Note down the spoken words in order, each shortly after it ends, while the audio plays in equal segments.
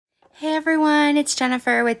Hey everyone, it's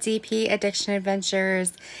Jennifer with DP Addiction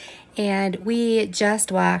Adventures, and we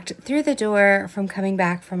just walked through the door from coming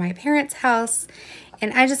back from my parents' house,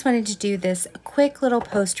 and I just wanted to do this quick little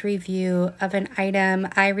post review of an item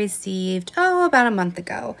I received, about a month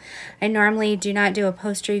ago. I normally do not do a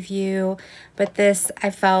post review, but this I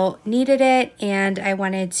felt needed it, and I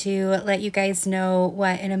wanted to let you guys know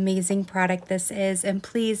what an amazing product this is, and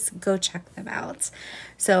please go check them out.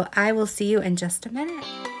 So I will see you in just a minute.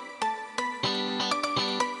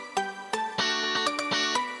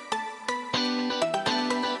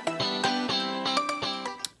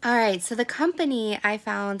 All right, so the company I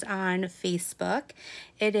found on Facebook,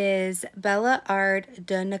 it is Bella Art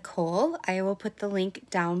de Nicole. I will put the link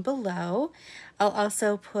down below. I'll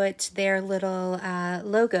also put their little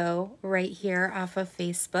logo right here off of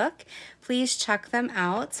Facebook. Please check them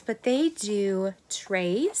out. But they do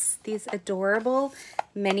trays, these adorable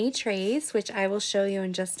mini trays, which I will show you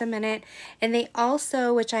in just a minute. And they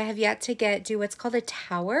also, which I have yet to get, do what's called a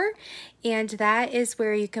tower. And that is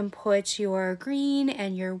where you can put your green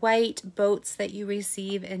and your white boats that you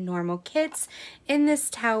receive in normal kits in this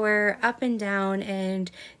tower up and down,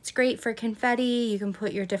 and it's great for confetti. You can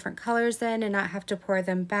put your different colors in and not have to pour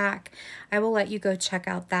them back. I will let you go check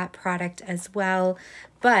out that product as well.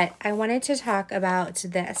 But I wanted to talk about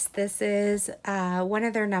this. This is one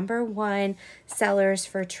of their #1 sellers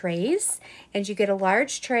for trays. And you get a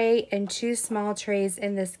large tray and 2 small trays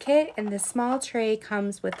in this kit. And the small tray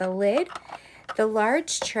comes with a lid. The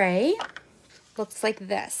large tray looks like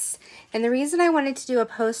this. And the reason I wanted to do a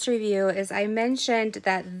post review is I mentioned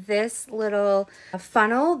that this little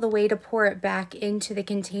funnel, the way to pour it back into the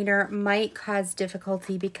container, might cause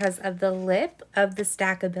difficulty because of the lip of the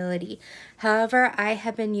stackability. However, I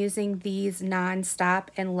have been using these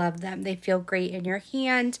non-stop and love them. They feel great in your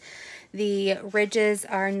hand. The ridges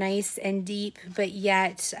are nice and deep, but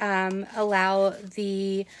yet allow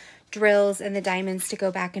the drills and the diamonds to go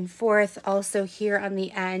back and forth. Also here on the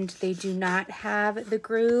end, they do not have the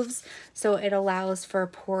grooves, so it allows for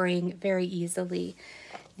pouring very easily.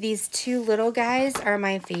 These 2 little guys are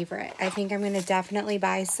my favorite. I think I'm going to definitely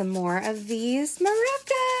buy some more of these.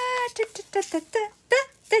 Matreshka!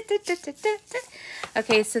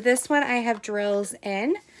 Okay, so this one I have drills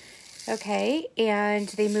in. Okay, and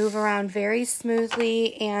they move around very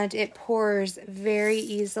smoothly, and it pours very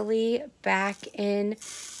easily back in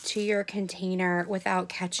to your container without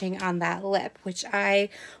catching on that lip, which I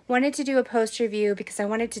wanted to do a post review because I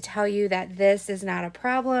wanted to tell you that this is not a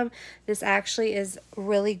problem. This actually is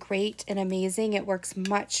really great and amazing. It works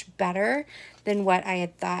much better than what I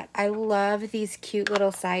had thought. I love these cute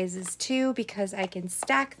little sizes too because I can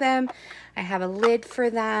stack them. I have a lid for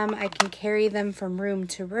them. I can carry them from room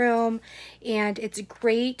to room, and it's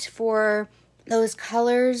great for those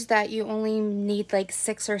colors that you only need like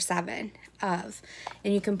 6 or 7 of,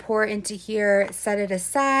 and you can pour into here, set it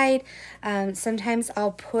aside. Sometimes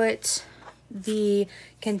I'll put the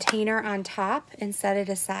container on top and set it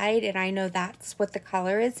aside, and I know that's what the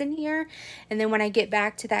color is in here, and then when I get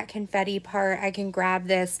back to that confetti part, I can grab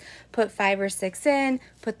this, put 5 or 6 in,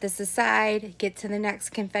 put this aside, get to the next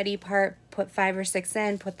confetti part, put 5 or 6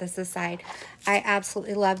 in, put this aside. I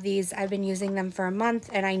absolutely love these. I've been using them for a month,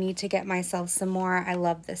 and I need to get myself some more. I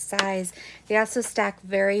love this size. They also stack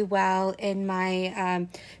very well in my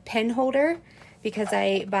pen holder, because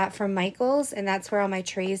I bought from Michael's, and that's where all my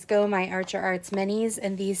trays go, my Archer Arts minis,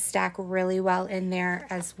 and these stack really well in there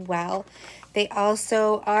as well. They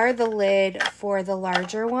also are the lid for the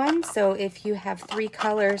larger one, so if you have 3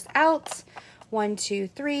 colors out, 1, 2,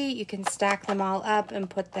 3, you can stack them all up and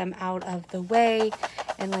put them out of the way.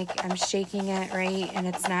 And like I'm shaking it, right, and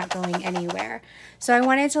it's not going anywhere. So I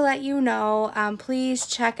wanted to let you know, please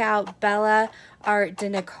check out Bella Art de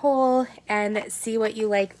Nicole and see what you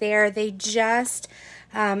like there. They just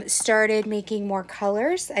started making more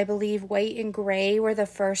colors. I believe white and gray were the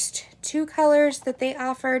first 2 colors that they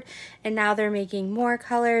offered, and now they're making more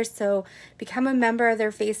colors. So become a member of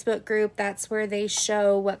their Facebook group. That's where they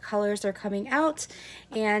show what colors are coming out,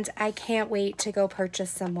 and I can't wait to go purchase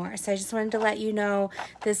some more. So I just wanted to let you know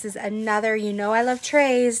this is another, I love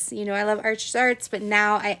trays, I love Archer's Arts, but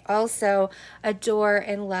now I also adore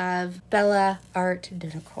and love Bella Art de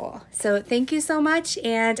Nicole. So thank you so much,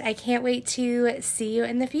 and I can't wait to see you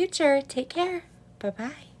in the future. Take care.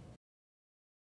 Bye-bye.